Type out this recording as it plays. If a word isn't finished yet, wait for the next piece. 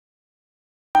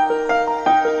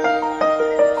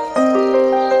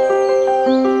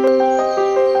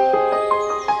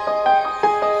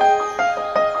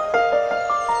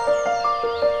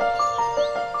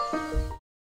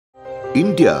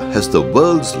India has the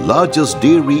world's largest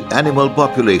dairy animal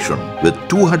population with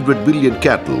 200 million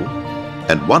cattle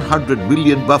and 100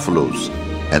 million buffaloes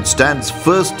and stands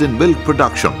first in milk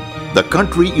production. The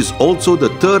country is also the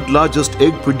third largest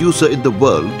egg producer in the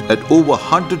world at over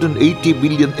 180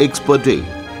 million eggs per day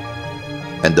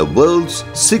and the world's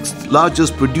sixth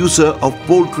largest producer of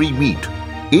poultry meat.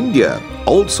 India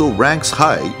also ranks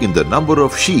high in the number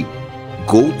of sheep,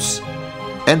 goats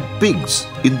and pigs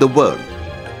in the world.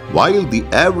 While the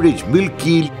average milk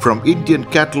yield from Indian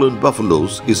cattle and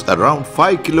buffaloes is around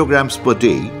 5 kilograms per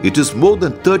day, it is more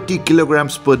than 30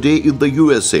 kilograms per day in the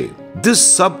USA. This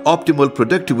suboptimal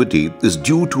productivity is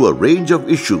due to a range of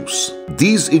issues.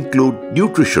 These include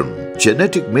nutrition,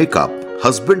 genetic makeup,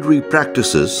 husbandry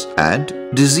practices, and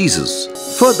diseases.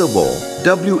 Furthermore,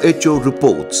 WHO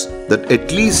reports that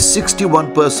at least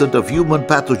 61% of human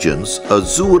pathogens are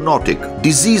zoonotic.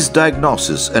 Disease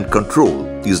diagnosis and control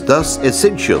is thus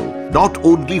essential not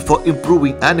only for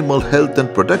improving animal health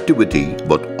and productivity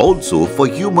but also for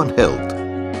human health.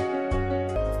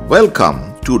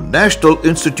 Welcome to National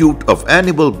Institute of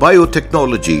Animal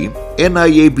Biotechnology,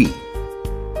 NIAB,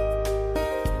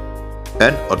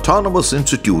 an autonomous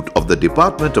institute of the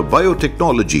Department of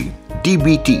Biotechnology,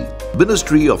 DBT,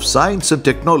 Ministry of Science and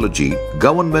Technology,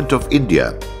 Government of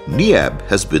India. NIAB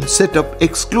has been set up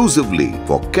exclusively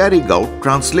for carrying out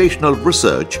translational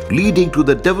research leading to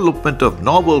the development of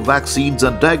novel vaccines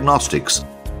and diagnostics.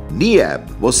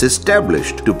 NIAB was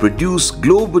established to produce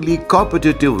globally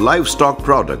competitive livestock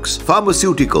products,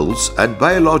 pharmaceuticals and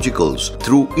biologicals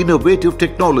through innovative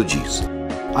technologies.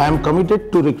 I am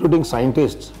committed to recruiting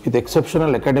scientists with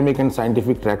exceptional academic and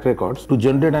scientific track records to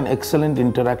generate an excellent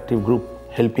interactive group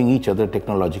helping each other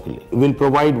technologically. We will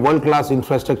provide world-class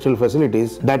infrastructural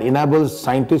facilities that enables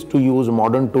scientists to use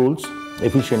modern tools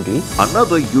efficiently.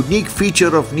 Another unique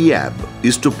feature of NIAB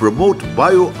is to promote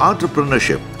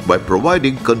bio-entrepreneurship by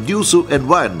providing conducive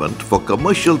environment for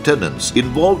commercial tenants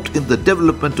involved in the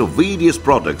development of various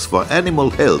products for animal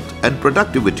health and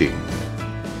productivity.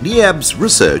 NIAB's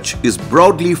research is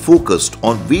broadly focused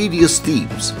on various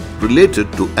themes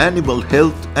related to animal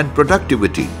health and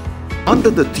productivity. Under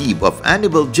the theme of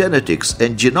animal genetics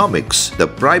and genomics, the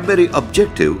primary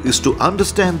objective is to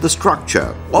understand the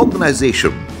structure,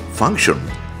 organization, function,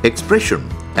 expression,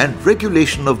 and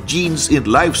regulation of genes in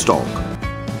livestock.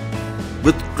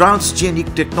 With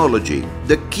transgenic technology,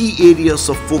 the key areas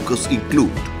of focus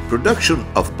include production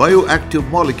of bioactive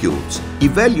molecules,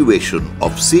 evaluation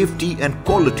of safety and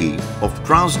quality of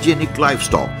transgenic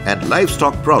livestock and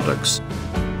livestock products.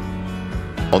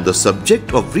 On the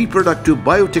subject of reproductive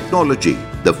biotechnology,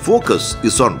 the focus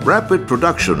is on rapid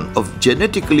production of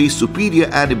genetically superior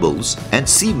animals and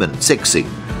semen sexing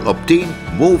to obtain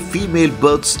more female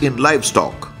births in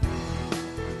livestock.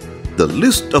 The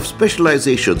list of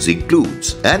specializations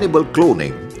includes animal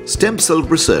cloning, stem cell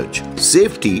research,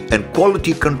 safety and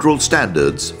quality control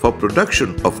standards for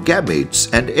production of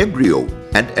gametes and embryo,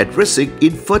 and addressing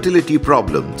infertility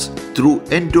problems through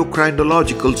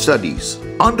endocrinological studies.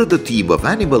 Under the theme of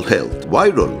animal health,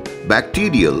 viral,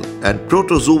 bacterial, and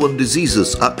protozoan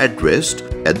diseases are addressed,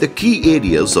 and the key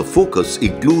areas of focus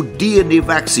include DNA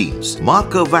vaccines,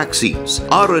 marker vaccines,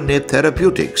 RNA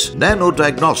therapeutics,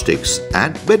 nanodiagnostics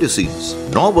and medicines,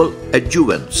 novel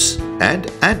adjuvants,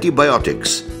 and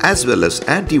antibiotics, as well as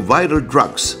antiviral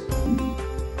drugs.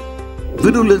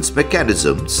 Virulence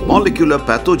mechanisms, molecular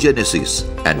pathogenesis,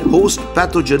 and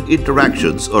host-pathogen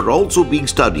interactions are also being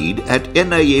studied at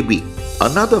NIAB.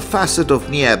 Another facet of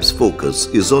NIAB's focus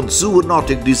is on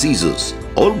zoonotic diseases,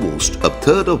 almost a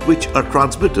third of which are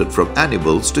transmitted from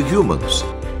animals to humans.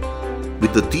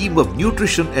 With the theme of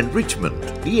nutrition enrichment,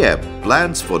 NIAB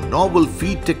plans for novel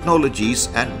feed technologies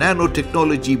and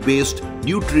nanotechnology-based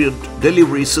nutrient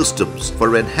delivery systems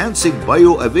for enhancing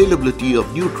bioavailability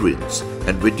of nutrients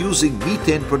and reducing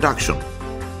methane production.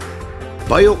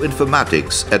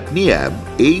 Bioinformatics at NIAB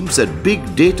aims at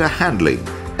big data handling,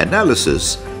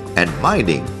 analysis, and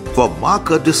mining for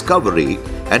marker discovery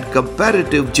and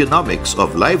comparative genomics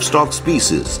of livestock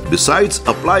species, besides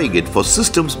applying it for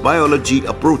systems biology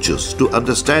approaches to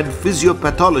understand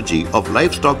physiopathology of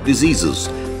livestock diseases,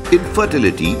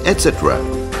 infertility, etc.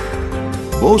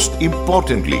 Most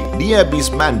importantly,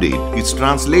 NIAB's mandate is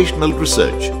translational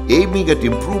research, aiming at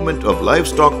improvement of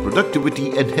livestock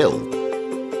productivity and health.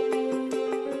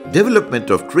 development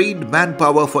of trained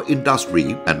manpower for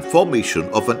industry, and formation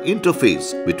of an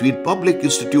interface between public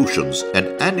institutions and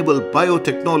animal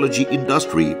biotechnology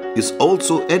industry is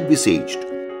also envisaged.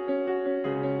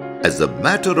 As a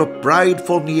matter of pride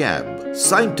for NIAB,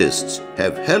 scientists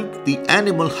have helped the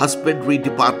Animal Husbandry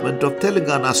Department of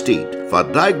Telangana State for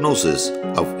diagnosis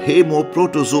of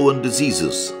hemoprotozoan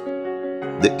diseases.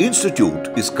 The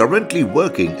institute is currently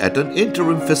working at an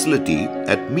interim facility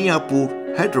at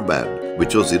Miapur, Hyderabad,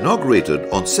 which was inaugurated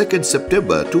on 2nd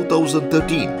September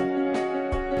 2013.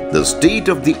 The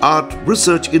state-of-the-art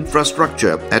research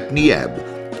infrastructure at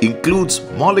NIAB includes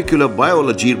molecular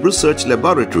biology research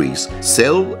laboratories,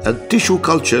 cell and tissue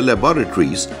culture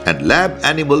laboratories, and lab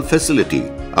animal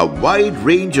facility, a wide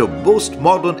range of most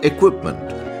modern equipment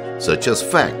such as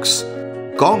FACS,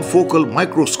 confocal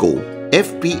microscope,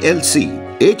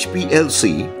 FPLC,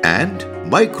 HPLC, and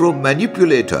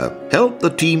micromanipulator help the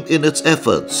team in its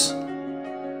efforts.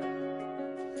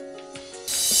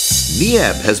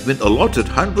 NIAB has been allotted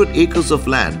 100 acres of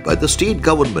land by the state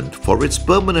government for its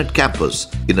permanent campus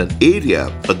in an area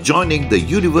adjoining the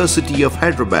University of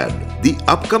Hyderabad. The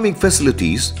upcoming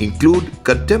facilities include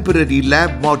contemporary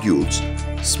lab modules,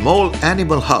 small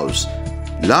animal house,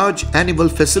 large animal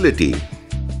facility,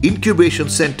 incubation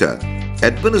center,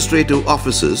 administrative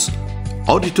offices,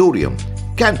 auditorium,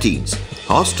 canteens,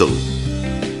 hostel,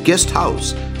 guest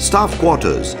house, staff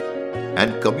quarters,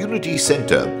 and community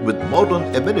center with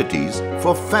modern amenities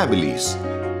for families.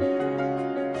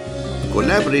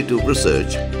 Collaborative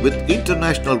research with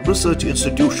international research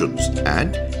institutions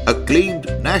and acclaimed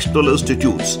national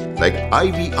institutes like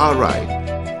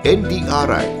IVRI,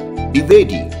 NDRI,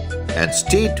 DIVEDI, and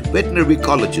state veterinary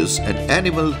colleges and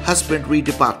animal husbandry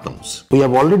departments. We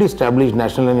have already established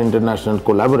national and international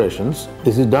collaborations.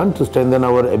 This is done to strengthen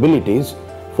our abilities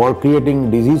for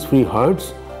creating disease-free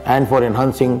herds and for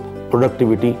enhancing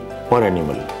productivity for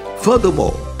animal.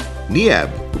 Furthermore, NIAB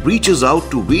reaches out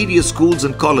to various schools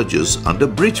and colleges under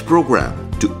Bridge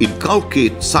program to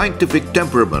inculcate scientific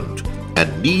temperament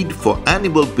and need for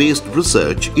animal-based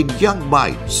research in young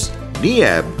minds.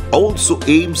 NIAB also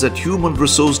aims at human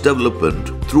resource development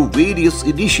through various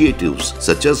initiatives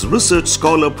such as research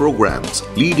scholar programs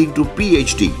leading to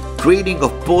PhD, training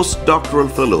of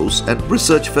postdoctoral fellows and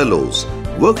research fellows,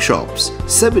 workshops,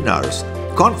 seminars,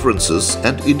 conferences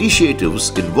and initiatives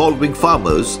involving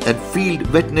farmers and field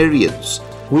veterinarians.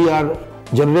 We are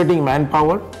generating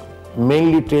manpower,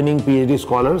 mainly training PhD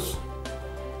scholars,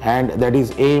 and that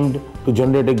is aimed to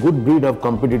generate a good breed of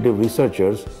competitive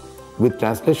researchers with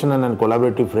translational and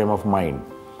collaborative frame of mind,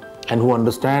 and who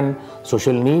understand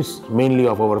social needs mainly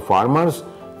of our farmers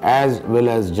as well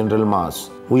as general mass.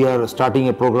 We are starting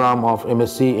a program of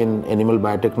MSc in Animal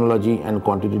Biotechnology and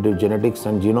Quantitative Genetics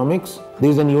and Genomics.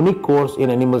 This is a unique course in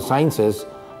animal sciences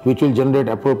which will generate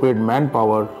appropriate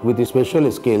manpower with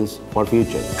special skills for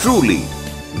future. Truly,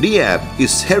 NIAB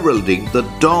is heralding the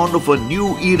dawn of a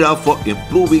new era for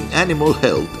improving animal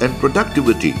health and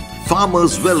productivity,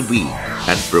 farmers' well-being,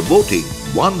 and promoting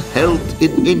One Health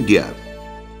in India.